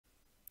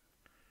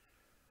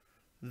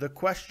the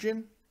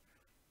question,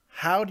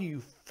 how do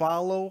you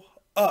follow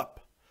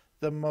up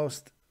the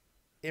most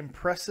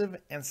impressive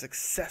and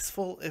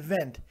successful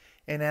event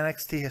in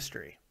NXT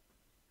history?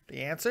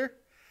 The answer?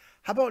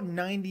 How about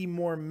 90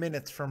 more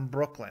minutes from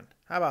Brooklyn?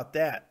 How about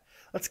that?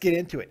 Let's get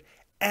into it.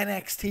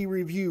 NXT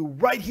review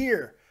right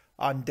here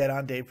on Dead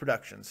on Dave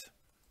Productions.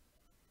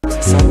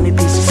 So many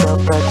pieces all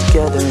back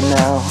together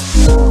now.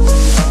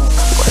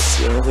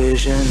 What's your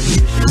vision?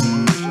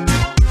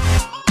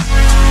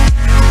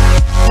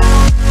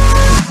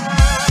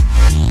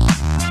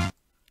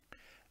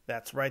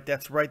 That's right,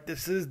 that's right.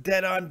 This is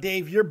Dead on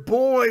Dave, your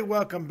boy.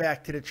 Welcome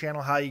back to the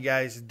channel. How you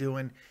guys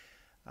doing?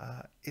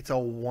 It's a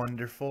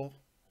wonderful,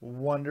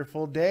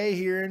 wonderful day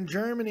here in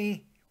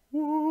Germany.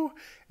 Woo!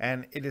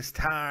 And it is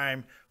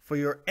time for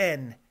your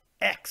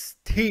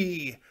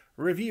NXT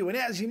review. And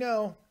as you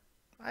know,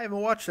 I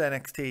haven't watched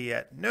NXT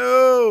yet.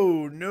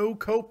 No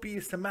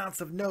copious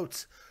amounts of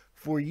notes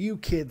for you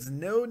kids.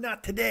 No,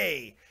 not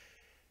today.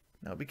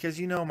 No, because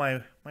you know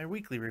my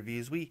weekly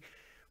reviews, we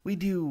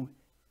do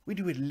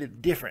it a little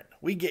different.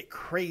 We get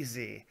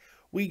crazy.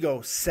 We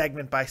go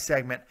segment by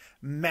segment,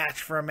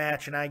 match for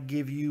match, and I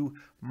give you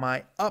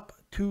my up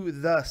to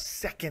the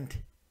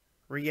second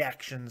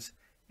reactions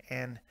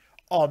and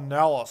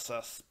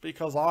analysis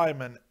because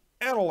I'm an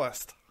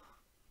analyst.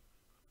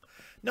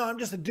 No, I'm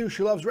just a douche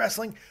who loves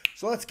wrestling.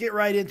 So let's get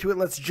right into it.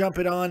 Let's jump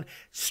it on,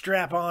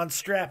 strap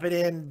it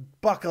in,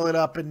 buckle it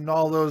up, and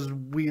all those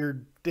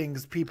weird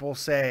things people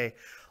say.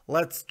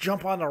 Let's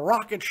jump on the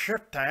rocket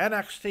ship to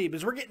NXT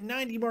because we're getting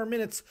 90 more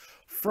minutes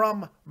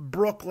from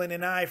Brooklyn,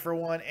 and I, for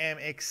one, am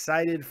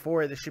excited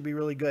for it. This should be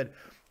really good.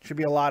 Should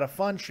be a lot of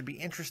fun. Should be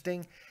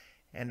interesting.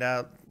 And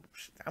I'm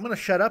gonna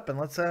shut up and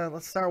let's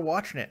start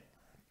watching it.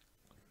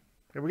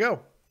 Here we go.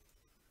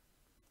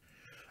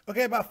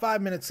 Okay, about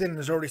 5 minutes in, and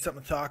there's already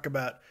something to talk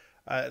about.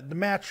 The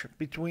match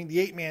between the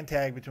 8-man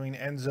tag between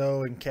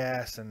Enzo and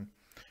Cass and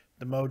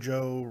the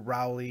Mojo,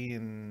 Rowley,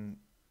 and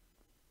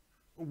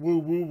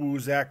Woo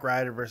Zack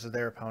Ryder versus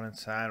their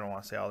opponents. I don't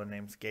want to say all their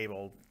names.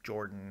 Gable,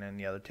 Jordan, and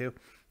the other two.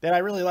 That I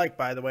really like,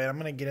 by the way. I'm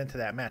going to get into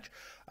that match.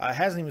 It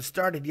hasn't even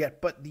started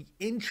yet, but the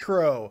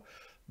intro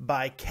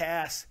by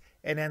Cass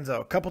and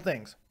Enzo. A couple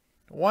things.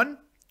 One,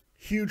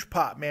 huge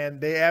pop, man.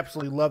 They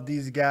absolutely love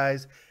these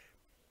guys.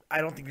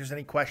 I don't think there's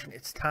any question.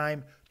 It's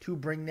time to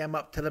bring them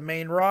up to the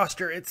main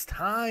roster. It's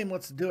time.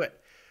 Let's do it.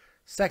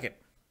 Second,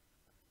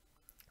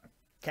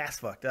 Cass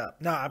fucked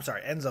up. No, I'm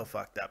sorry. Enzo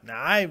fucked up.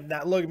 Now,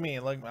 look at me.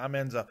 Look, I'm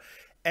Enzo.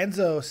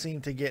 Enzo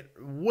seemed to get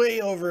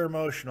way over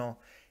emotional,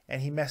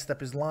 and he messed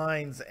up his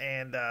lines.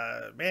 And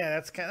man,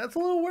 that's a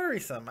little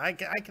worrisome. I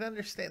can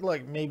understand.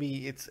 Look,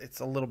 maybe it's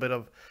a little bit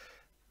of,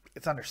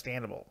 it's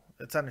understandable.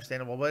 It's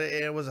understandable, but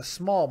it was a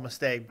small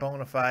mistake.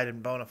 Bona fide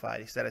and bona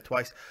fide. He said it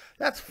twice.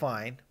 That's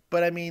fine.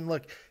 But I mean,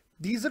 look,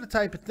 these are the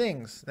type of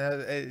things.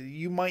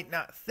 You might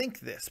not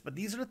think this, but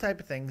these are the type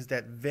of things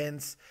that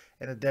Vince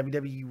and the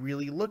WWE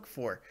really look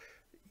for.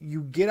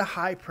 You get a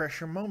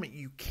high-pressure moment.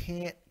 You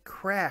can't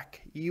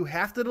crack. You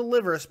have to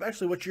deliver,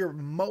 especially what you're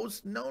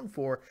most known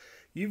for.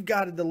 You've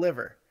got to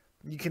deliver.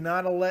 You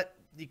cannot let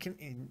the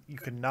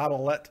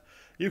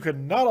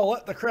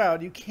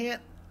crowd. You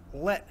can't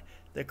let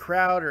the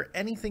crowd or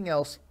anything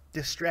else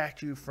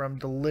distract you from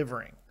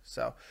delivering.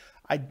 So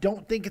I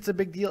don't think it's a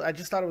big deal. I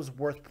just thought it was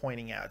worth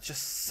pointing out. It's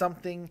just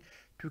something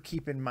to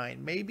keep in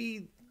mind.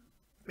 Maybe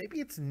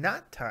it's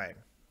not time.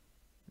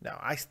 No,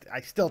 I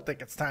still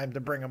think it's time to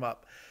bring them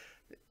up.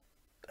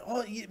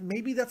 Well,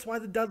 maybe that's why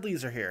the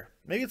Dudleys are here.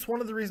 Maybe it's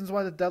one of the reasons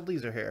why the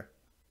Dudleys are here.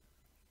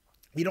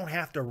 You don't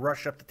have to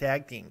rush up the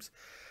tag teams.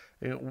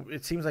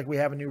 It seems like we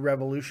have a new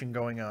revolution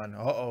going on.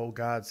 Uh-oh,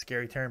 God,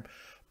 scary term.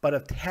 But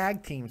of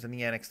tag teams in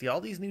the NXT,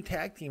 all these new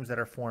tag teams that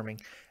are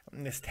forming,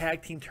 and this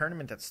tag team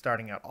tournament that's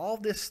starting out, all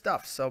this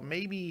stuff. So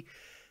maybe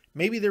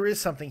there is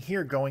something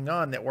here going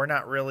on that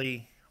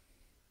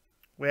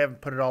we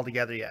haven't put it all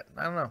together yet.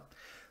 I don't know.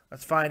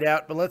 Let's find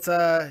out. But let's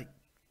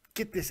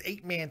get this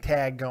 8-man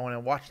tag going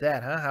and watch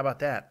that, huh? How about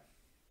that?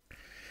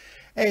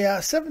 Hey,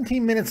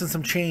 17 minutes and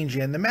some change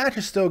in. The match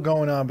is still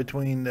going on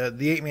between the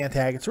 8-man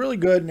tag. It's really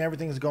good and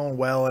everything's going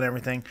well and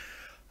everything.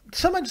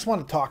 Something I just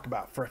want to talk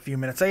about for a few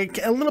minutes. A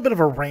little bit of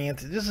a rant.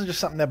 This is just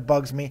something that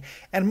bugs me.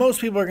 And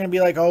most people are going to be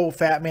like, oh,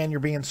 fat man, you're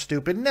being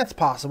stupid. And that's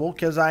possible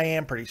because I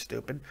am pretty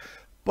stupid.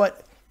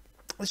 But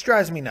this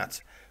drives me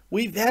nuts.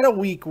 We've had a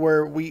week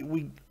where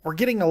we're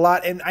getting a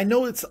lot. And I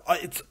know it's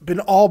been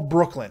all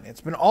Brooklyn.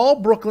 It's been all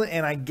Brooklyn,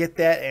 and I get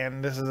that.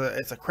 And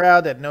it's a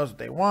crowd that knows what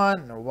they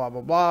want, and blah,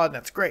 blah, blah. And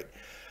that's great.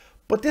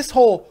 But this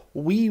whole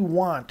we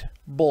want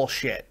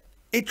bullshit,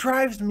 it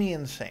drives me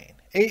insane.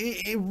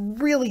 It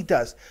really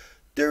does.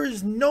 There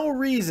is no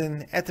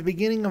reason at the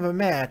beginning of a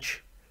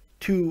match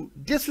to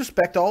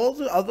disrespect all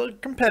the other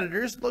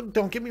competitors. Look,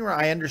 don't get me wrong.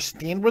 I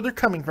understand where they're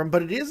coming from,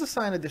 but it is a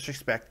sign of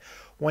disrespect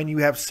when you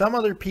have some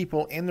other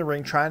people in the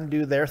ring trying to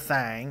do their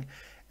thing,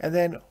 and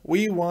then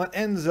we want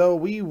Enzo,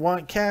 we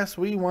want Cass,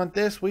 we want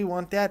this, we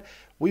want that,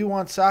 we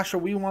want Sasha,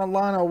 we want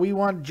Lana, we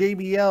want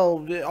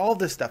JBL, all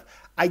this stuff.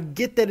 I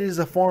get that it is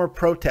a form of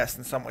protest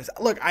in some ways.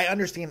 Look, I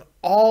understand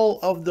all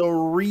of the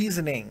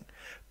reasoning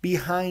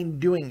behind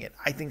doing it.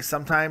 I think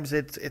sometimes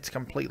it's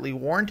completely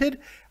warranted.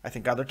 I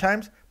think other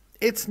times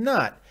it's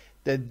not.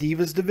 The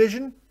Divas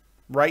division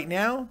right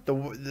now,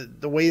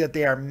 the way that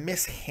they are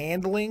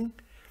mishandling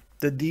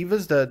the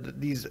Divas,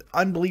 these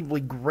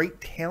unbelievably great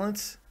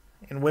talents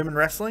in women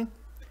wrestling,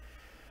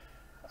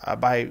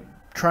 by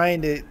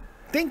trying to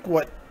think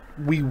what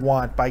we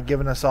want by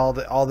giving us all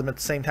of them at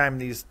the same time in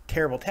these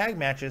terrible tag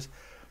matches.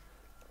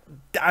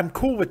 I'm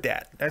cool with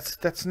that.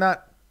 That's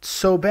not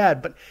so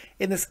bad. But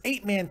in this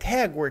 8-man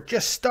tag where it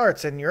just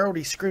starts and you're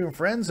already screaming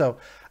for Enzo,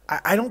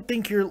 I don't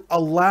think you're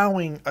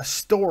allowing a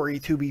story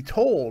to be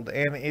told.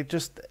 And it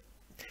just,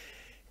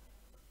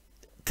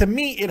 to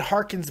me, it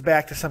harkens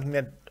back to something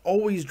that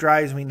always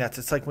drives me nuts.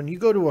 It's like when you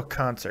go to a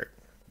concert,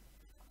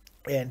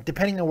 and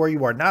depending on where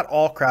you are, not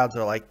all crowds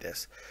are like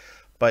this,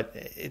 but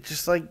it's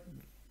just like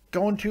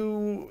going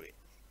to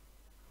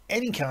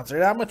any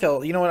concert. I'm going to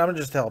tell, you know what, I'm going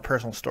to just tell a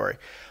personal story.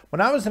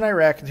 When I was in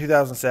Iraq in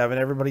 2007,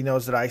 everybody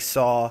knows that I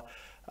saw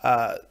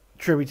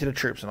Tribute to the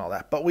Troops and all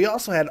that. But we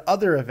also had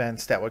other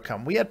events that would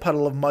come. We had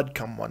Puddle of Mud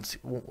come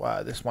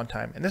this one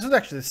time. And this was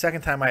actually the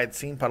second time I had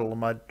seen Puddle of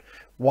Mud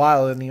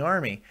while in the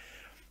Army.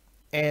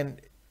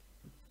 And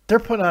they're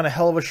putting on a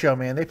hell of a show,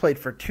 man. They played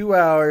for 2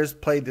 hours,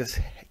 played this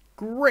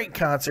great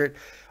concert,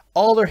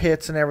 all their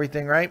hits and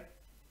everything, right?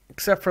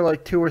 Except for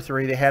like 2 or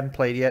 3 they hadn't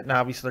played yet, and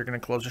obviously they're going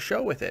to close the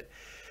show with it.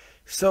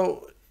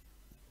 So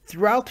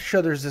throughout the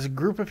show, there's this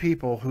group of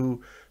people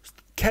who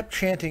kept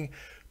chanting,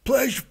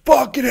 "Place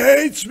fucking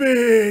hates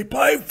me!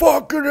 Play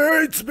fucking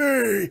hates me!"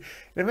 And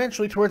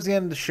eventually, towards the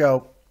end of the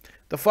show,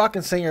 the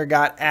fucking singer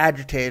got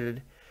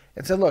agitated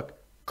and said, "Look,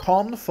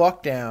 calm the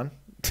fuck down.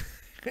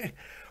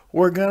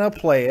 We're going to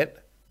play it.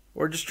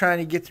 We're just trying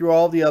to get through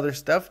all the other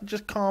stuff.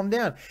 Just calm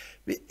down."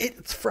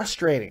 It's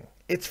frustrating.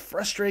 It's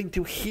frustrating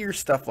to hear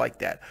stuff like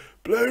that.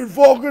 "Play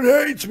fucking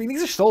hates me."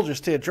 These are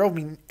soldiers, too. It drove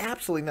me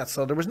absolutely nuts.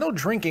 So there was no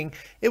drinking.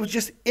 It was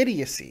just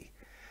idiocy.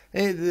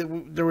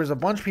 There was a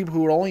bunch of people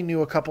who only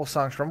knew a couple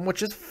songs from them,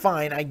 which is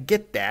fine. I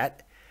get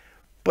that.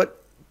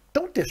 But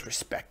don't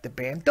disrespect the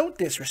band. Don't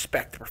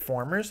disrespect the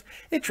performers.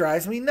 It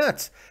drives me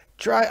nuts.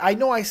 I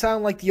know I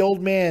sound like the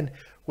old man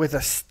with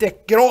a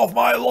stick. "Get off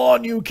my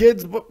lawn, you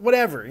kids." But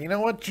whatever. You know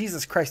what?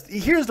 Jesus Christ.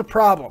 Here's the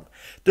problem.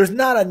 There's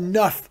not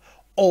enough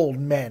old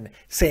men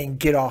saying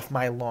 "get off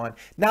my lawn."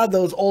 Now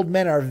those old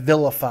men are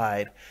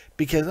vilified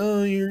because,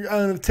 "Oh, you're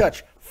out of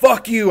touch."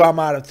 Fuck you, I'm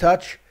out of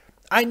touch.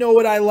 I know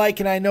what I like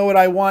and I know what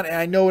I want and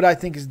I know what I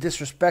think is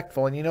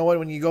disrespectful. And you know what?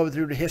 When you go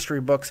through the history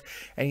books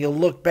and you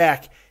look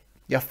back,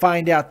 you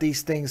find out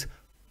these things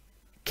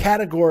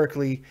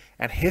categorically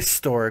and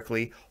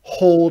historically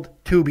hold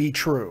to be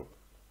true.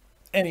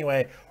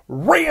 Anyway,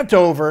 rant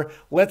over.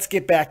 Let's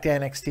get back to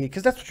NXT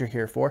because that's what you're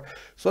here for.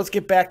 So let's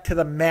get back to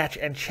the match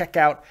and check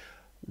out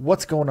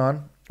what's going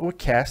on with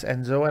Cass,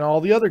 Enzo, and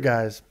all the other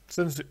guys,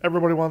 since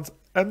everybody wants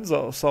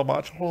Enzo so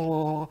much.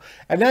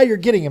 And now you're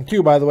getting him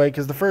too, by the way,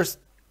 because the first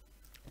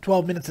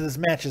 12 minutes of this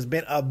match has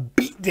been a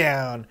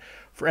beatdown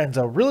for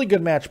Enzo. Really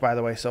good match, by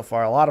the way, so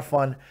far. A lot of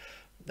fun.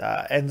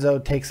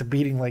 Enzo takes a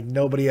beating like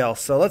nobody else.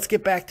 So let's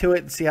get back to it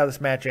and see how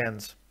this match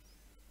ends.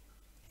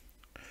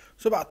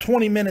 So about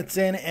 20 minutes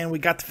in, and we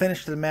got the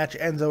finish to the match.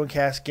 Enzo and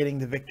Cass getting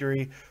the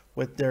victory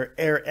with their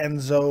Air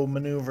Enzo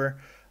maneuver.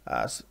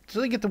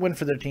 So they get the win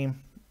for their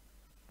team.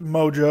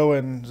 Mojo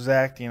and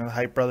Zach, the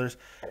Hype Brothers.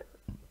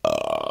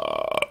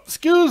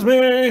 Excuse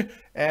me.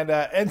 And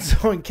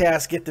Enzo and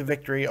Cass get the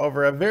victory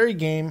over a very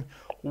game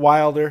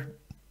Wilder,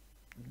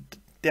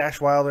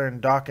 Dash Wilder and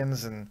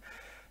Dawkins and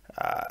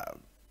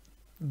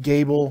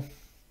Gable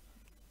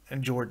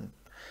and Jordan.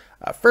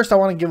 First, I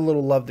want to give a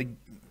little love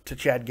to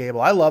Chad Gable.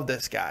 I love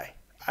this guy.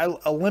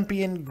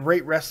 Olympian,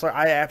 great wrestler.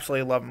 I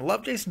absolutely love him.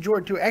 Love Jason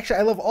Jordan, too. Actually,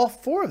 I love all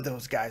 4 of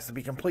those guys, to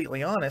be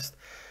completely honest.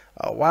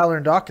 Wilder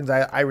and Dawkins,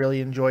 I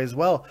really enjoy as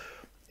well.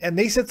 And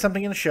they said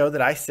something in the show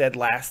that I said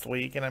last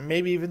week, and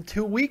maybe even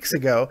 2 weeks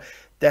ago,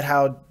 that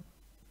how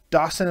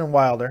Dawson and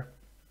Wilder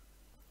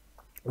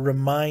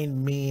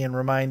remind me and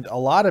remind a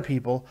lot of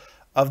people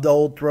of the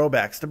old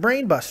throwbacks, the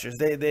Brainbusters.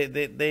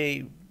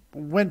 They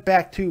went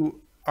back to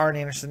Arn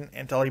Anderson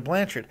and Tully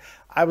Blanchard.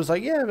 I was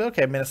like, yeah,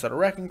 okay, Minnesota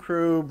Wrecking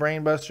Crew,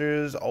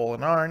 Brainbusters,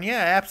 Olin Arn. Yeah,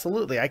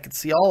 absolutely. I could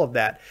see all of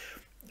that.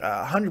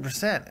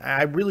 100%.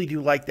 I really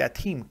do like that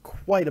team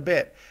quite a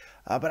bit.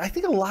 But I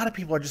think a lot of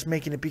people are just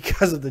making it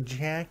because of the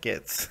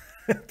jackets,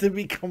 to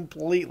be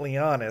completely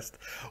honest.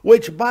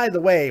 Which, by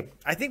the way,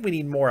 I think we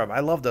need more of.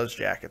 I love those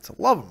jackets. I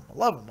love them. I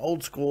love them.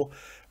 Old school.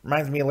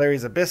 Reminds me of Larry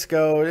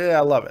Zbyszko. Yeah,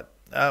 I love it.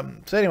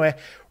 So anyway,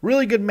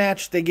 really good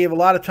match. They gave a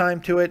lot of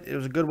time to it. It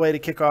was a good way to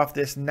kick off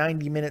this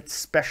 90-minute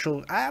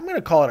special. I'm going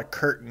to call it a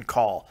curtain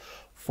call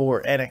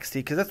for NXT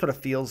because that's what it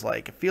feels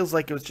like. It feels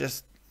like it was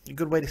just a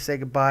good way to say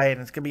goodbye,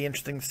 and it's going to be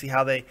interesting to see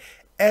how they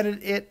edit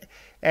it.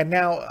 And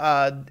now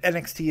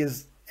NXT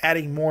is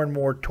adding more and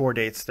more tour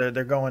dates.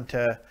 They're going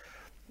to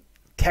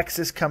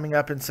Texas coming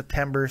up in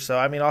September. So,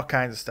 I mean, all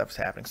kinds of stuff's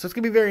happening. So it's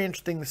going to be very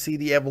interesting to see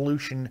the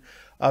evolution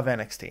of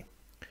NXT.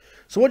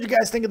 So what do you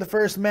guys think of the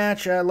first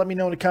match? Let me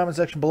know in the comment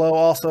section below.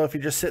 Also, if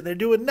you're just sitting there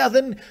doing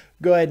nothing,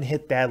 go ahead and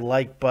hit that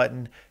like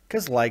button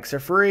because likes are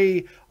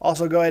free.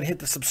 Also, go ahead and hit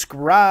the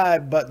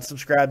subscribe button.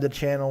 Subscribe to the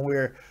channel.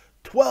 We're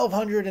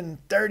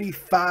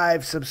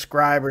 1,235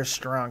 subscribers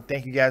strong.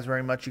 Thank you guys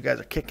very much. You guys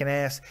are kicking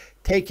ass,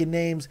 taking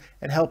names,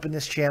 and helping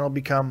this channel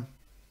become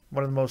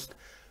one of the most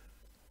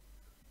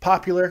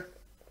popular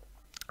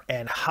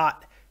and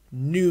hot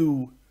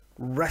new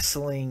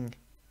wrestling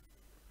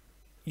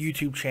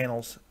YouTube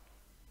channels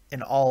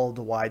in all of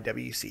the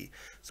YWC.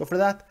 So for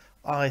that,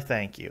 I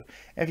thank you.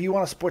 If you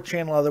want to support the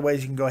channel other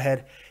ways, you can go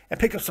ahead and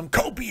pick up some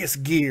copious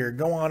gear.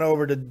 Go on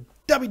over to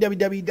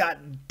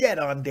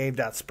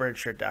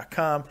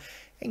www.deadondave.spreadshirt.com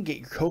and get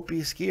your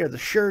copious gear. The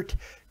shirt,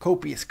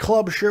 copious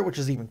club shirt, which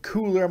is even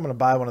cooler. I'm going to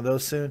buy one of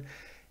those soon.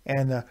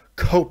 And the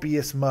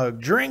copious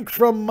mug. Drink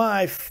from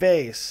my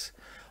face.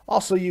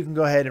 Also, you can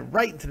go ahead and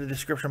write into the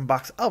description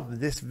box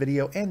of this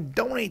video and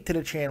donate to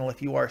the channel if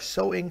you are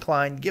so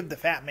inclined. Give the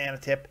fat man a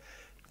tip.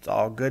 It's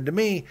all good to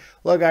me.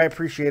 Look, I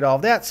appreciate all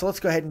of that. So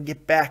let's go ahead and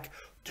get back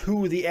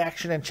to the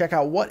action and check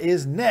out what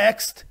is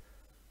next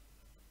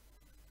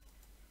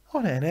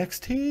on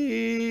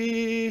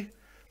NXT.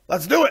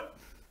 Let's do it.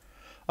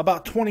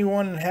 About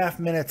 21 and a half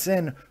minutes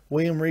in,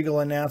 William Regal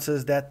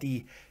announces that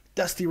the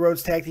Dusty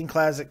Rhodes Tag Team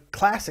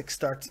Classic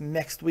starts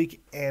next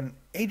week, and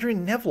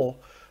Adrian Neville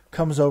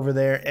comes over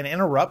there and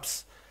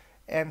interrupts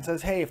and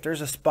says, hey, if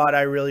there's a spot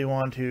I really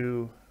want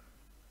to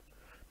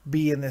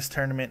be in this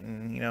tournament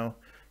and, you know,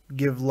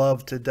 give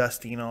love to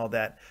Dusty and all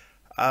that.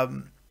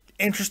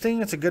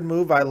 Interesting. It's a good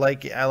move. I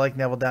like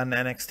Neville down to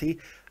NXT,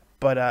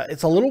 but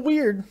it's a little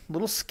weird, a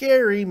little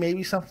scary.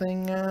 Maybe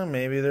something,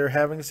 maybe they're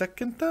having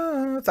second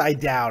thoughts. I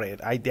doubt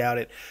it. I doubt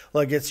it.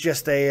 Look, it's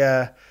just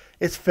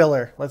it's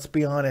filler. Let's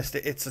be honest.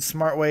 It's a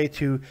smart way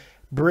to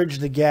bridge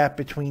the gap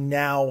between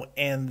now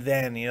and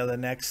then, you know, the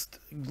next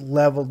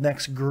level,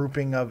 next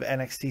grouping of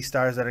NXT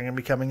stars that are going to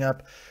be coming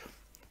up.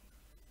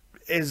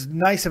 As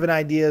nice of an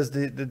idea as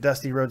the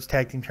Dusty Rhodes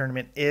Tag Team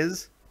Tournament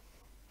is,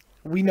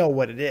 we know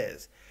what it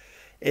is.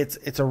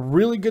 It's a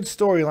really good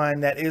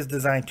storyline that is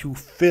designed to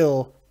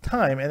fill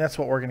time, and that's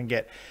what we're going to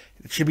get.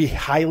 It should be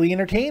highly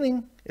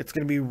entertaining. It's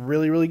going to be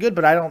really, really good,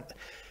 but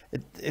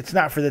it's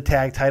not for the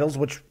tag titles,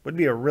 which would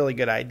be a really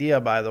good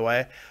idea, by the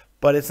way,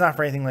 but it's not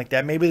for anything like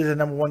that. Maybe there's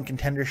a #1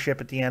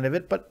 contendership at the end of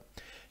it, but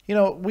you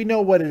know, we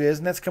know what it is,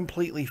 and that's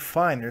completely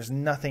fine. There's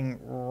nothing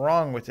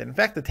wrong with it. In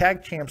fact, the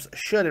tag champs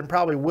should and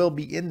probably will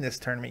be in this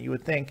tournament, you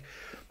would think.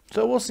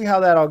 So we'll see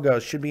how that all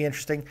goes. Should be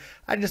interesting.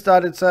 I just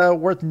thought it's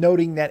worth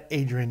noting that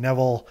Adrian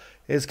Neville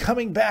is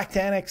coming back to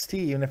NXT,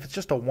 even if it's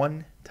just a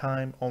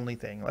one-time only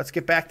thing. Let's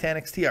get back to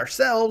NXT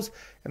ourselves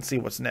and see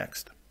what's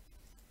next.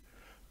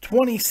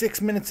 26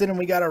 minutes in, and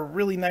we got a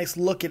really nice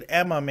look at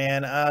Emma,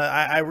 man.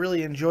 I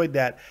really enjoyed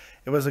that.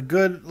 It was a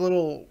good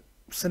little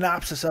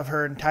synopsis of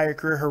her entire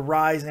career, her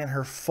rise and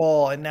her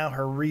fall, and now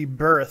her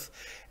rebirth.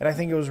 And I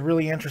think it was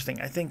really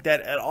interesting. I think that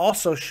it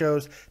also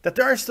shows that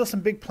there are still some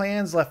big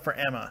plans left for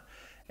Emma.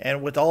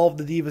 And with all of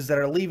the divas that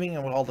are leaving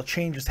and with all the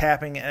changes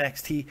happening in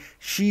NXT,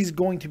 she's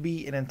going to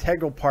be an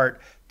integral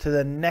part to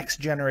the next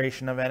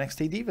generation of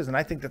NXT divas. And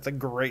I think that's a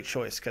great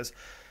choice because,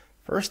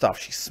 first off,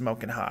 she's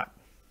smoking hot.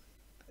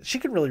 She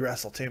can really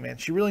wrestle too, man.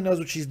 She really knows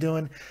what she's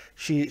doing.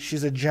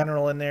 She's a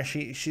general in there.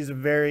 She's a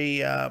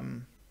very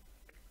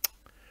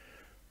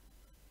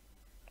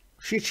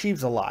she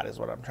achieves a lot is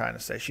what I'm trying to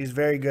say. She's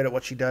very good at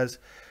what she does.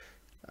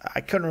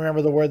 I couldn't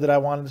remember the word that I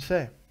wanted to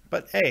say.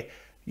 But, hey,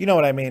 you know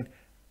what I mean.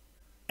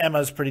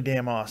 Emma's pretty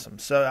damn awesome.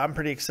 So I'm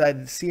pretty excited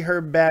to see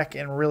her back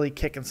and really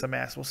kicking some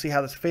ass. We'll see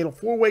how this Fatal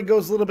 4-Way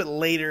goes a little bit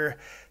later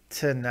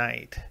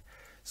tonight.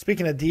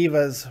 Speaking of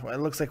divas, it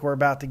looks like we're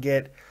about to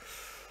get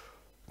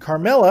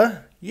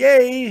Carmella.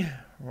 Yay!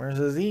 Where's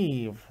his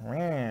Eve?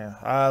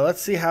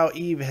 Let's see how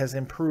Eve has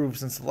improved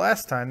since the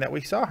last time that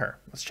we saw her.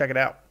 Let's check it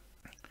out.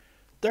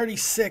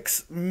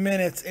 37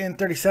 minutes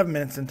into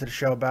the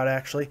show about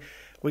actually.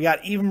 We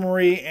got Eva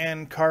Marie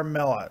and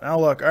Carmella. Now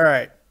look, all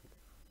right.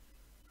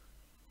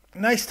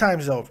 Nice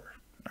time's over.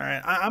 All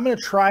right, I'm going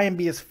to try and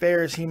be as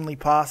fair as humanly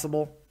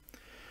possible.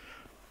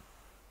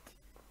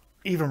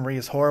 Eva Marie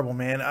is horrible,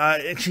 man.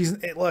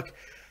 Look,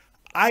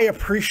 I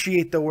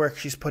appreciate the work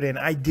she's put in.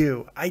 I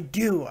do.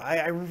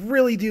 I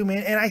really do,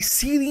 man. And I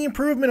see the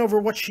improvement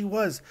over what she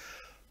was.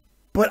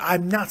 But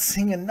I'm not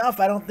seeing enough.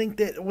 I don't think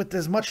that with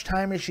as much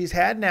time as she's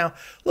had now.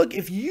 Look,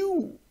 if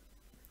you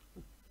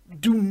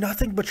do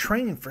nothing but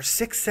training for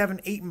 6,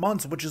 7, 8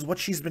 months, which is what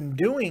she's been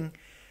doing,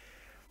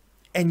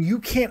 and you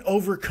can't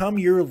overcome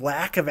your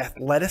lack of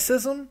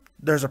athleticism,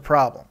 there's a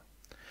problem.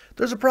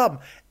 There's a problem.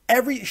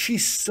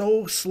 She's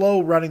so slow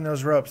running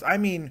those ropes. I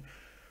mean,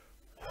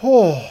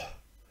 oh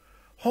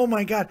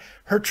my God.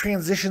 Her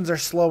transitions are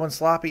slow and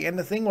sloppy. And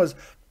the thing was,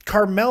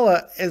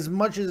 Carmella, as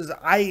much as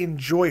I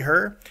enjoy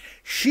her,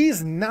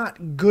 she's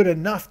not good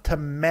enough to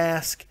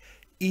mask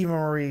Eva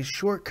Marie's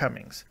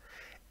shortcomings.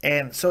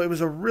 And so it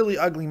was a really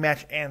ugly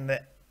match, and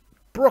the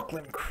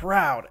Brooklyn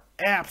crowd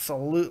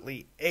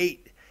absolutely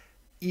ate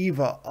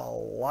Eva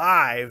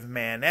alive,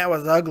 man. That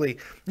was ugly.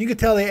 You could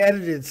tell they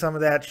edited some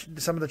of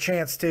the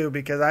chants too,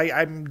 because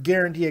I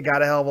guarantee it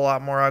got a hell of a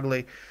lot more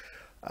ugly.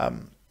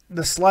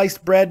 The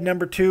sliced bread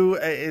number 2,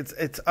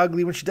 it's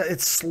ugly when she does.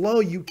 It's slow.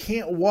 You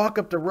can't walk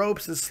up the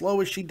ropes as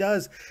slow as she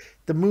does.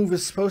 The move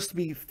is supposed to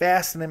be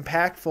fast and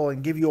impactful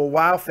and give you a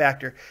wow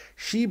factor.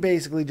 She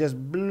basically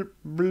just bloop,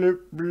 bloop,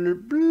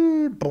 bloop,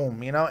 bloop,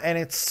 boom, you know, and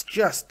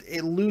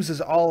it loses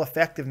all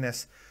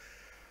effectiveness.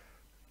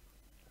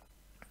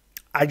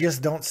 I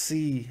just don't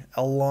see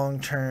a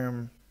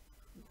long-term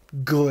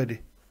good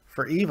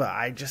for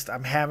Eva.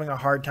 I'm having a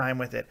hard time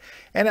with it.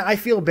 And I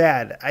feel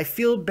bad. I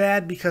feel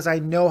bad because I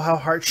know how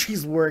hard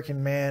she's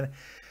working, man.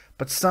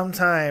 But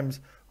sometimes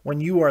when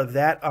you are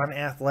that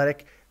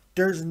unathletic,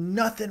 there's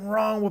nothing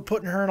wrong with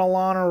putting her in a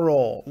Lana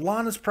role.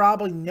 Lana's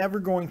probably never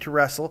going to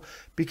wrestle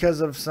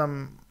because of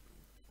some,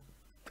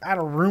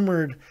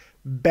 rumored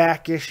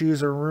back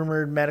issues or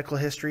rumored medical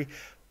history.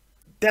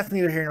 That's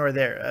neither here nor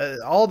there.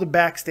 All the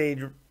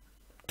backstage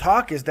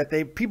talk is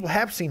that people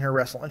have seen her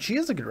wrestle, and she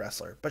is a good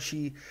wrestler, but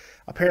she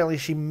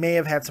may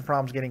have had some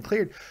problems getting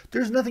cleared.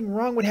 There's nothing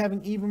wrong with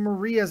having Eva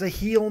Marie as a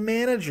heel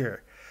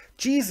manager.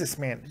 Jesus,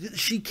 man,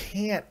 she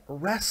can't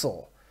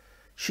wrestle.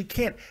 She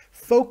can't.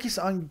 Focus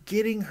on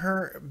getting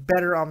her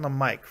better on the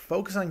mic.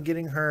 Focus on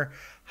getting her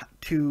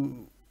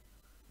to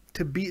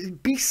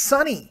be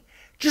Sunny.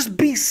 Just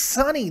be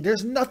Sunny.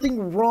 There's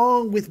nothing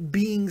wrong with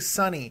being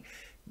Sunny.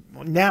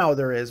 Now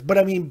there is, but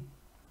I mean,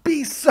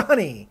 be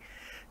Sunny.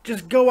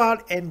 Just go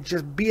out and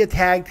just be a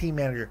tag team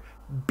manager.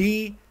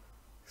 Be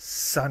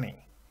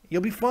Sunny.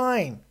 You'll be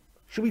fine.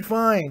 She'll be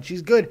fine.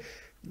 She's good.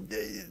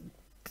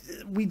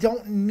 We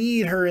don't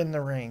need her in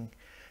the ring.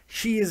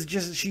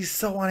 She's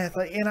so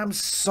unathletic, and I'm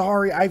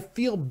sorry. I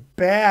feel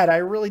bad. I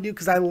really do,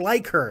 because I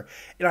like her,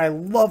 and I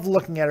love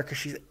looking at her because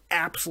she's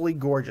absolutely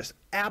gorgeous.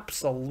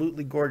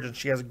 Absolutely gorgeous.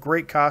 She has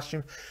great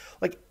costumes.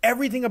 Like,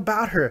 everything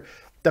about her.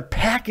 The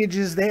package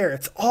is there.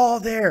 It's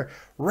all there.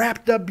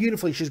 Wrapped up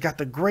beautifully. She's got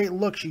the great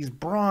look. She's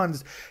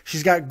bronzed.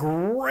 She's got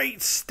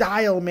great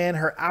style, man.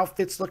 Her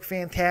outfits look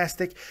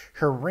fantastic.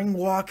 Her ring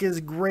walk is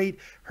great.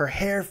 Her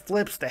hair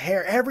flips. The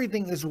hair,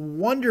 everything is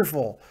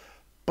wonderful.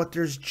 But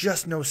there's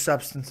just no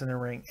substance in the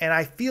ring. And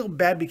I feel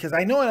bad because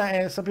I know,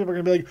 and some people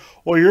are going to be like,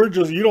 well,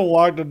 you don't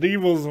like the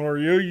divas, or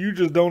you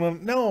just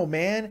don't. No,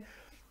 man.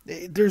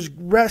 There's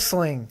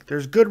wrestling.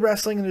 There's good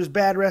wrestling and there's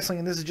bad wrestling.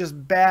 And this is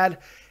just bad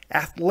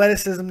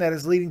athleticism that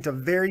is leading to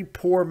very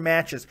poor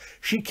matches.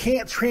 She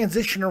can't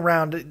transition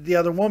around the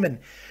other woman.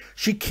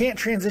 She can't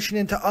transition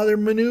into other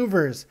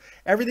maneuvers.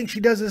 Everything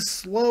she does is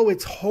slow.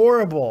 It's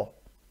horrible.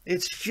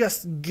 It's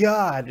just,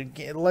 God,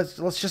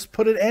 let's just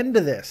put an end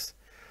to this.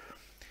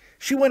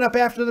 She went up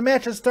after the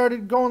match and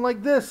started going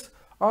like this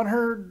on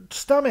her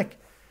stomach.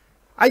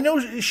 I know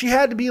she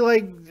had to be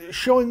like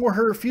showing where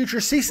her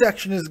future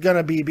C-section is going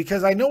to be,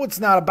 because I know it's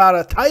not about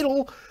a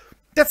title.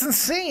 That's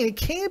insane. It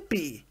can't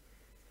be.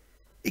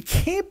 It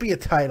can't be a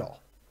title.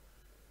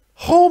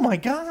 Oh my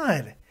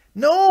God.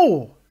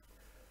 No.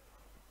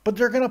 But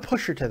they're going to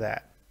push her to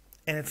that.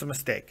 And it's a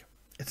mistake.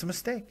 It's a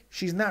mistake.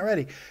 She's not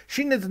ready.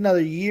 She needs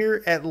another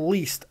year at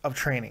least of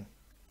training.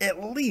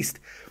 At least.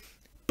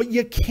 But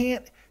you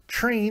can't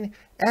train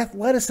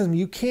athleticism.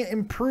 You can't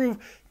improve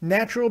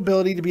natural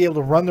ability to be able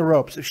to run the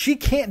ropes. If she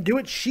can't do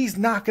it, she's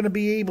not going to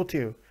be able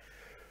to.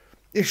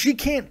 If she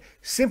can't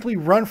simply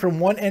run from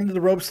one end of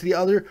the ropes to the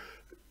other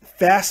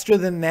faster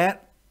than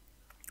that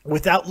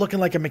without looking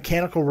like a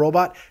mechanical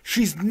robot,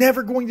 she's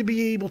never going to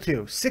be able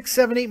to. 6,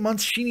 7, 8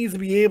 months, she needs to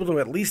be able to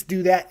at least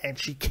do that, and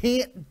she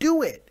can't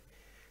do it.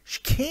 She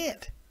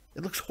can't.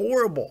 It looks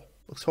horrible.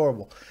 Looks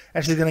horrible.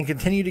 And she's going to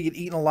continue to get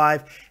eaten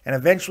alive, and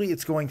eventually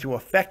it's going to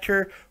affect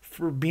her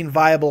for being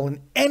viable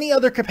in any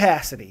other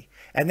capacity,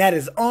 and that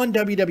is on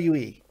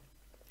WWE.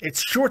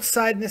 It's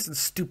short-sightedness and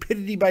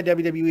stupidity by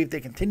WWE if they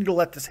continue to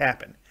let this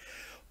happen.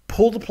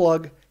 Pull the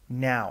plug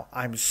now.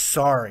 I'm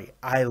sorry.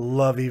 I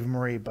love Eva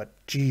Marie, but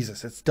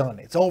Jesus, it's done.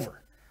 It's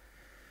over.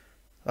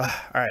 All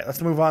right,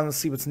 let's move on. Let's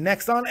see what's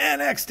next on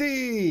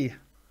NXT.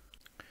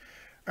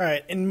 All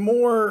right, in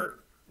more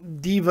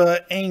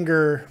diva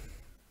anger,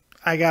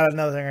 I got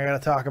another thing I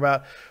got to talk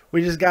about.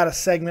 We just got a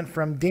segment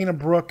from Dana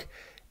Brooke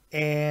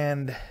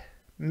and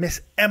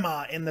Miss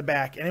Emma in the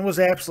back, and it was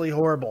absolutely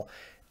horrible.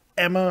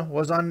 Emma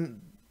was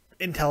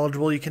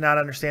unintelligible. You cannot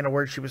understand a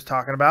word she was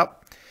talking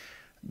about.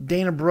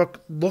 Dana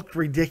Brooke looked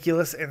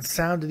ridiculous and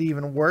sounded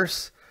even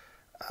worse.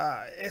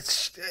 I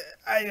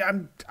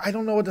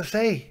don't know what to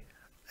say.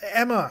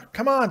 Emma,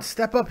 come on,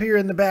 step up here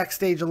in the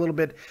backstage a little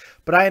bit.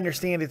 But I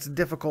understand it's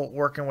difficult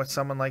working with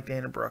someone like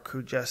Dana Brooke,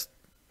 who just,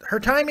 her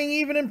timing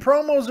even in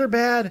promos are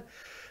bad.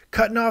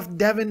 Cutting off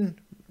Devin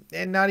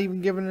and not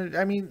even giving it.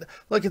 I mean,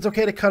 look, it's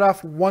okay to cut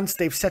off once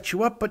they've set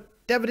you up, but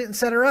Devin didn't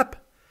set her up.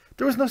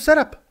 There was no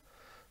setup.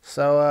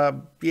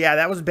 So, yeah,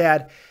 that was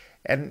bad.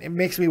 And it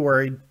makes me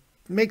worried.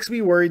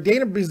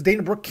 Dana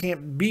Brooke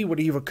can't be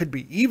what Eva could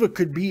be. Eva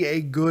could be a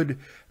good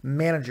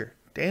manager.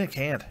 Dana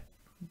can't.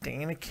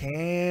 Dana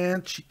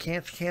can't. She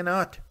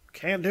cannot.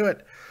 Can't do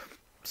it.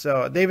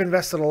 So they've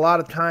invested a lot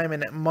of time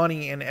and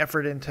money and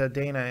effort into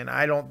Dana, and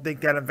I don't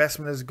think that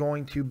investment is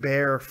going to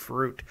bear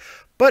fruit.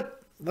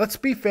 But let's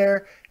be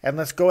fair, and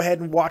let's go ahead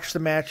and watch the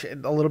match a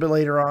little bit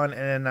later on,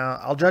 and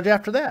I'll judge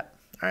after that.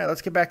 All right,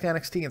 let's get back to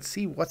NXT and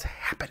see what's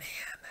happening.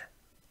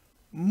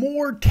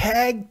 More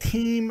tag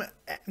team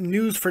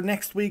news for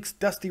next week's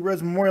Dusty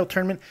Rhodes Memorial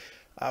Tournament.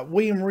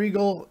 William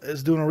Regal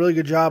is doing a really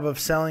good job of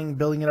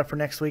building it up for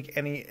next week,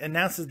 and he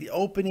announces the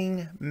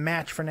opening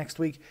match for next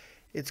week.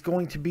 It's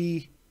going to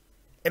be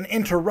an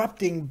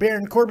interrupting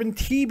Baron Corbin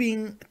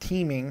teaming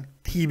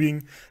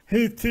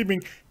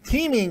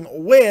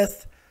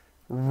with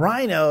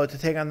Rhino to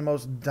take on the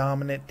most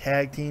dominant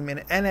tag team in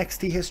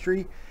NXT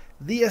history,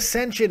 the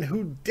Ascension,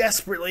 who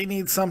desperately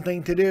needs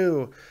something to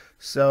do.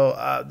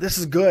 So this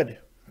is good.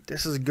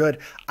 This is good.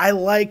 I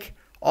like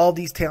all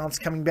these talents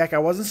coming back. I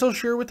wasn't so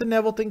sure with the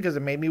Neville thing because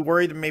it made me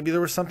worried that maybe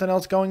there was something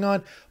else going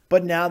on.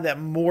 But now that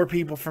more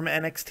people from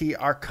NXT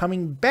are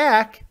coming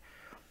back,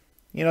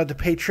 you know, to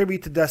pay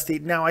tribute to Dusty,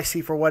 now I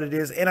see for what it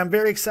is, and I'm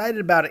very excited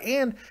about it.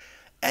 And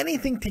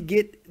anything to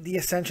get the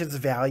Ascension's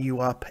value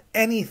up,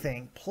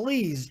 anything,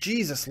 please,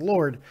 Jesus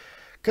Lord,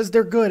 because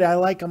they're good. I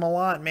like them a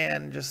lot,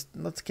 man. Just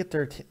let's get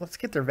their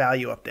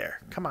value up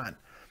there. Come on.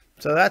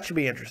 So that should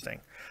be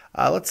interesting.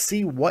 Let's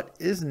see what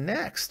is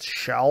next,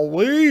 shall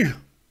we?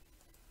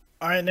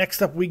 All right,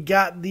 next up we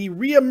got the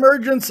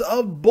reemergence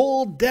of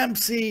Bull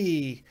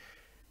Dempsey.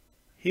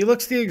 He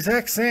looks the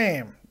exact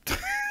same.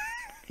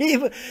 He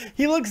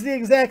looks the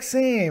exact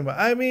same.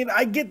 I mean,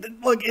 I get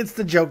look, it's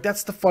the joke.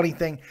 That's the funny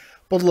thing.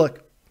 But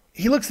look,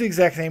 he looks the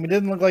exact same. He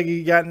didn't look like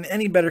he got in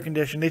any better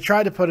condition. They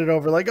tried to put it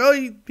over like, oh,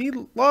 he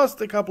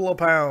lost a couple of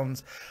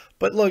pounds.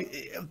 But look,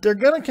 if they're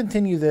going to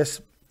continue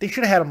this, they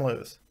should have had him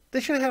lose. They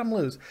should have had him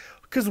lose.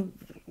 Because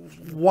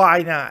why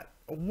not?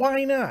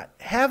 Why not?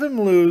 Have him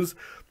lose.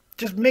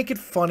 Just make it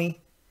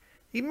funny.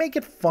 You make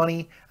it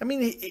funny. I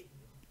mean,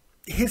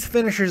 his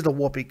finisher is the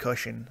whoopee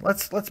cushion.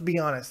 Let's be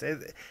honest.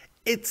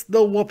 It's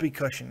the whoopee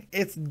cushion.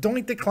 It's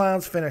Doink the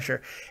Clown's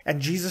finisher.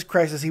 And Jesus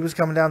Christ, as he was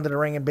coming down to the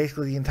ring and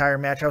basically the entire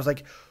match, I was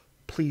like,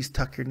 please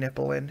tuck your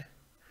nipple in.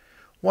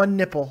 One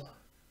nipple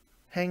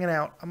hanging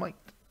out. I'm like,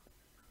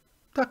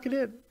 tuck it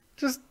in.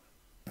 Just,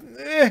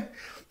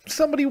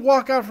 somebody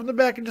walk out from the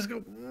back and just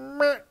go,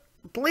 meh.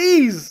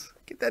 Please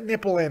get that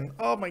nipple in.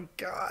 Oh my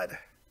God.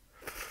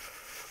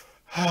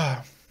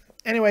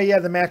 Anyway, yeah,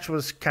 the match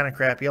was kind of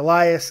crappy.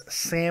 Elias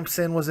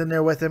Sampson was in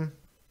there with him.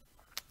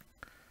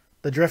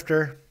 The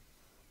Drifter.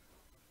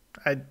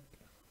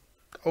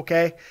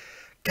 Okay.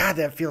 God,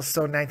 that feels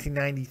so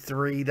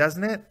 1993,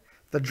 doesn't it?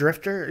 The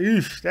Drifter.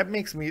 Eesh, that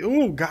makes me,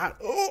 oh God,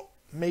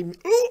 made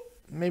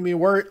me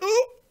worried.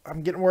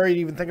 I'm getting worried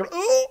even thinking,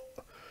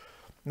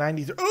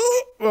 93.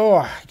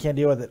 I can't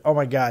deal with it. Oh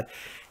my God.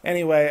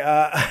 Anyway,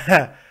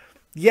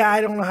 yeah,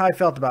 I don't know how I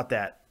felt about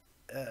that.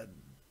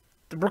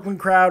 The Brooklyn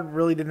crowd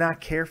really did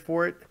not care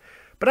for it.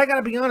 But I got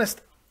to be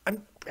honest,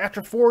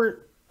 after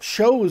 4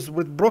 shows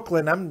with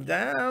Brooklyn, I don't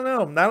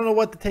know. I don't know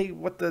what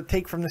to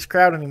take from this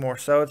crowd anymore.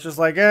 So it's just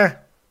like,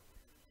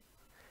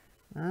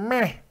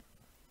 meh.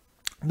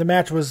 The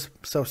match was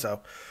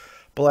so-so.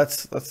 But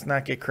let's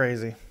not get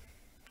crazy.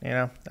 You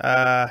know,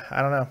 I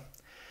don't know.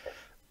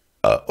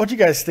 What do you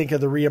guys think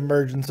of the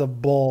reemergence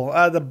of Bull?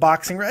 The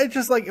boxing, it's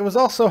just like, it was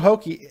all so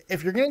hokey.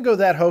 If you're going to go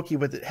that hokey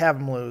with it, have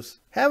him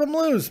lose. Have him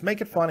lose. Make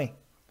it funny.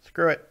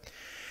 Screw it.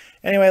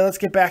 Anyway, let's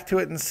get back to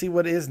it and see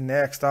what is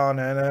next on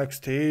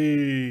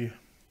NXT.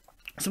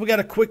 So we got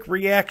a quick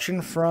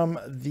reaction from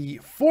the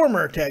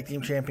former tag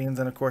team champions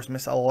and, of course,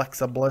 Miss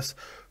Alexa Bliss,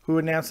 who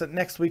announced that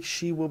next week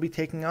she will be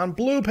taking on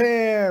Blue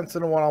Pants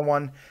in a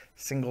one-on-one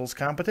singles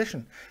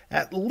competition.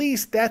 At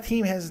least that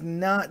team has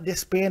not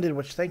disbanded,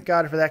 which thank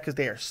God for that because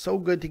they are so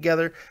good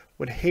together.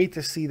 Would hate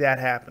to see that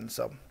happen.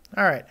 So,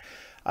 all right.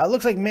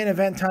 Looks like main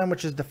event time,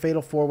 which is the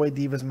Fatal 4-Way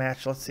Divas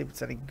match. Let's see if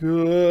it's any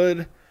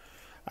good.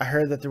 I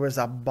heard that there was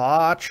a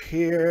botch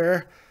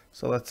here.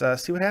 So let's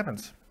see what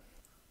happens.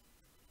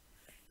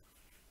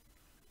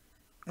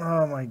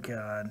 Oh, my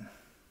God.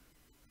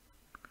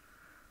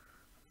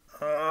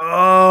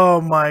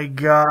 Oh, my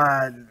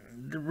God.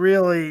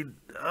 Really?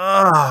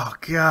 Oh,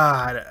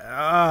 God.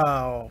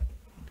 Oh.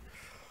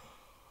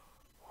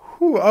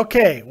 Whew,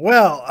 okay.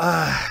 Well,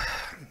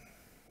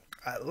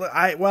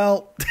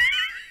 well,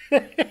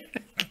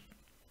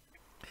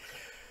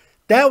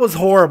 that was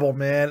horrible,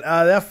 man.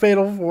 That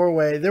Fatal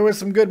 4-Way. There were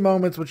some good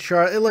moments with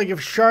Charlotte. Like,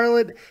 if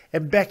Charlotte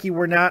and Becky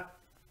were not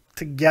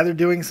together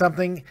doing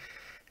something,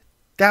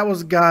 that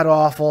was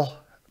god-awful.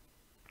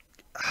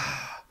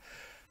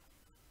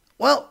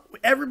 Well,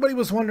 everybody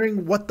was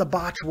wondering what the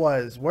botch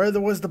was. Where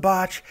there was the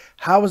botch?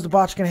 How was the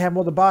botch going to happen?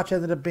 Well, the botch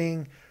ended up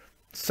being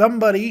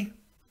somebody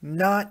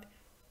not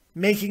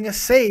making a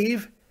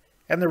save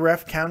and the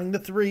ref counting the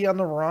 3 on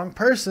the wrong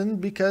person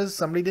because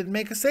somebody didn't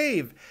make a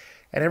save.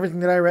 And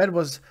everything that I read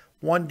was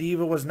one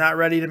diva was not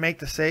ready to make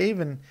the save,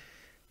 and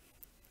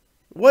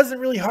it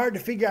wasn't really hard to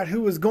figure out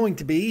who was going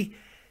to be.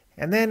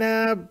 And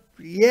then,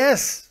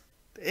 yes,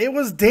 it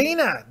was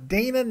Dana.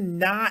 Dana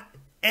not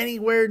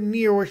anywhere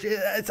near where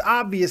it's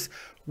obvious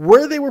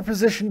where they were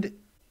positioned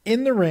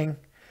in the ring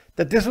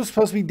that this was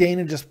supposed to be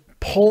Dana just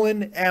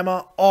pulling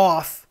Emma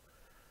off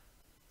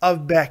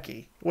of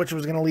Becky, which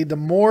was going to lead to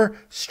more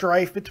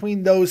strife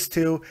between those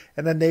two,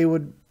 and then they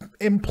would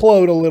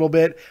implode a little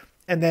bit,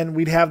 and then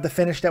we'd have the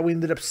finish that we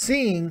ended up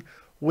seeing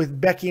with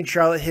Becky and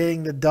Charlotte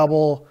hitting the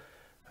double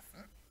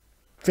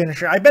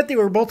finisher. I bet they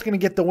were both going to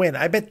get the win.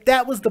 I bet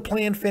that was the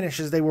planned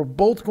finishes. They were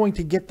both going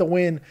to get the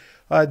win,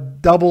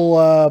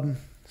 double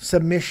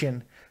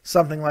submission,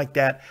 something like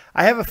that.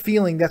 I have a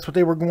feeling that's what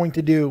they were going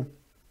to do,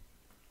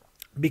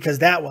 because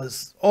that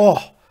was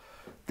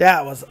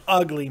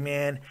ugly,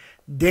 man.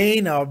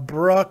 Dana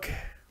Brooke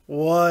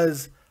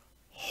was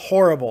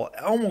horrible.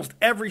 Almost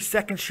every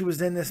second she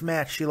was in this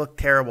match, she looked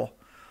terrible.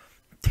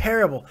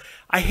 Terrible.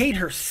 I hate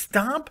her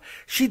stomp.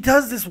 She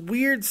does this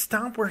weird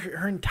stomp where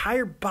her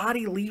entire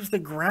body leaves the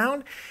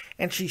ground,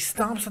 and she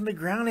stomps on the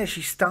ground as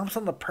she stomps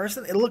on the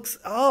person. It looks,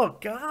 oh,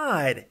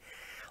 God.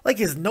 Like,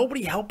 is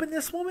nobody helping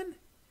this woman?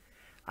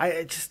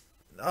 Look,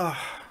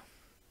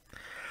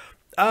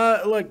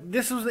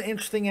 this was an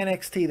interesting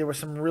NXT. There were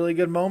some really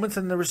good moments,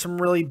 and there were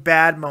some really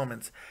bad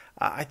moments.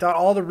 I thought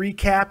all the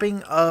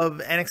recapping of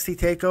NXT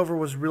TakeOver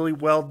was really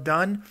well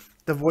done.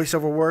 The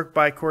voiceover work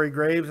by Corey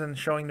Graves and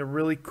showing the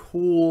really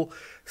cool,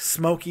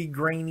 smoky,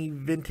 grainy,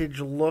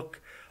 vintage look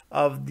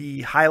of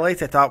the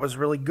highlights I thought was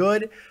really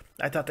good.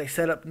 I thought they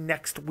set up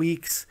next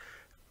week's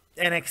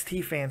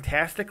NXT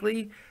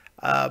fantastically.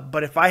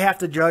 But if I have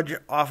to judge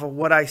off of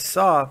what I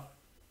saw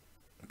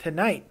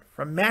tonight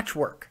from match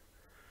work,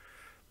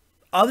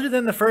 other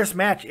than the first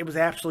match, it was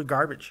absolute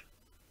garbage.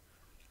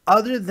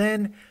 Other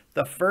than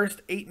the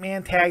first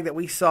 8-man tag that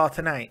we saw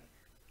tonight,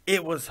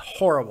 it was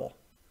horrible.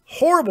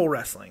 Horrible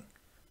wrestling.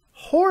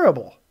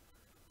 Horrible.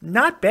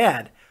 Not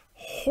bad.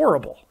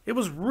 Horrible. It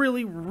was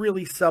really,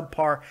 really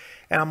subpar,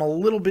 and I'm a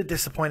little bit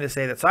disappointed to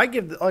say that. So I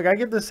give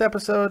this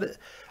episode,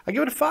 I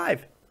give it a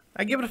 5.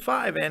 I give it a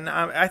 5, and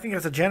I think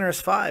it's a generous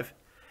 5.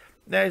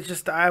 It's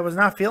just, I was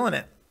not feeling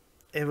it.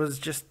 It was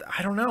just,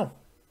 I don't know.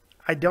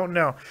 I don't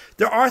know.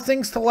 There are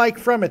things to like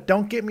from it.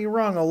 Don't get me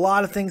wrong. A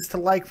lot of things to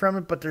like from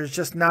it, but there's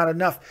just not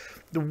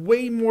enough. The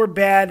way more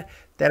bad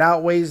that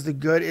outweighs the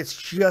good. It's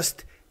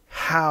just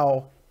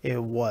how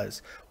it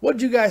was. What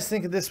did you guys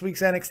think of this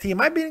week's NXT?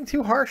 Am I being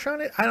too harsh on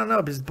it? I don't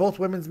know, because both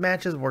women's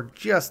matches were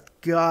just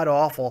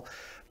god-awful.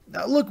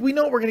 Look, we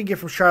know what we're going to get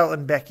from Charlotte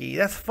and Becky.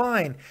 That's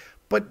fine.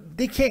 But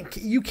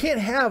you can't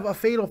have a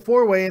fatal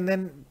 4-way and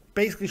then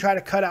basically try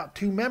to cut out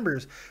 2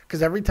 members,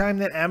 because every time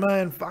that Emma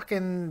and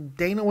fucking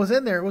Dana was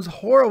in there, it was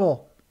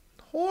horrible.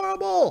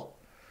 Horrible.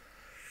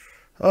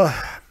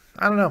 I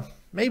don't know.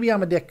 Maybe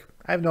I'm a dick.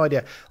 I have no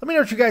idea. Let me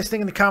know what you guys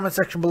think in the comment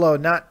section below.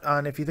 Not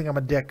on if you think I'm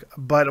a dick,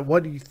 but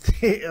what do you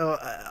think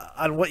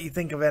on what you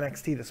think of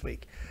NXT this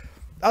week.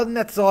 Other than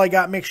that, that's all I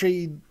got. Make sure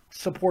you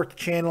support the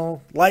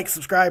channel, like,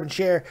 subscribe, and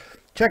share.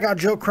 Check out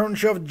Joe Cronin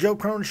Show, the Joe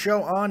Cronin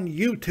Show on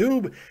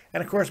YouTube.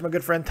 And, of course, my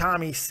good friend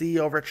Tommy C.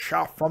 over at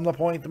Shot from the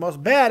Point, the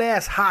most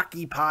badass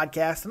hockey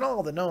podcast in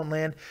all the known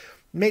land,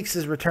 makes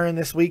his return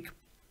this week.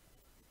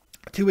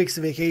 2 weeks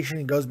of vacation.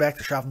 He goes back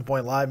to Shot from the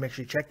Point Live. Make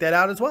sure you check that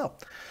out as well.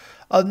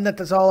 Other than that,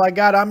 that's all I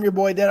got. I'm your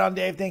boy, Dead on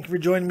Dave. Thank you for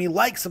joining me.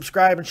 Like,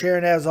 subscribe, and share.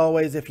 And as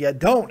always, if you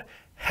don't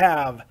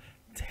have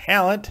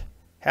talent,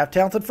 have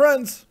talented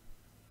friends.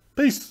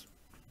 Peace.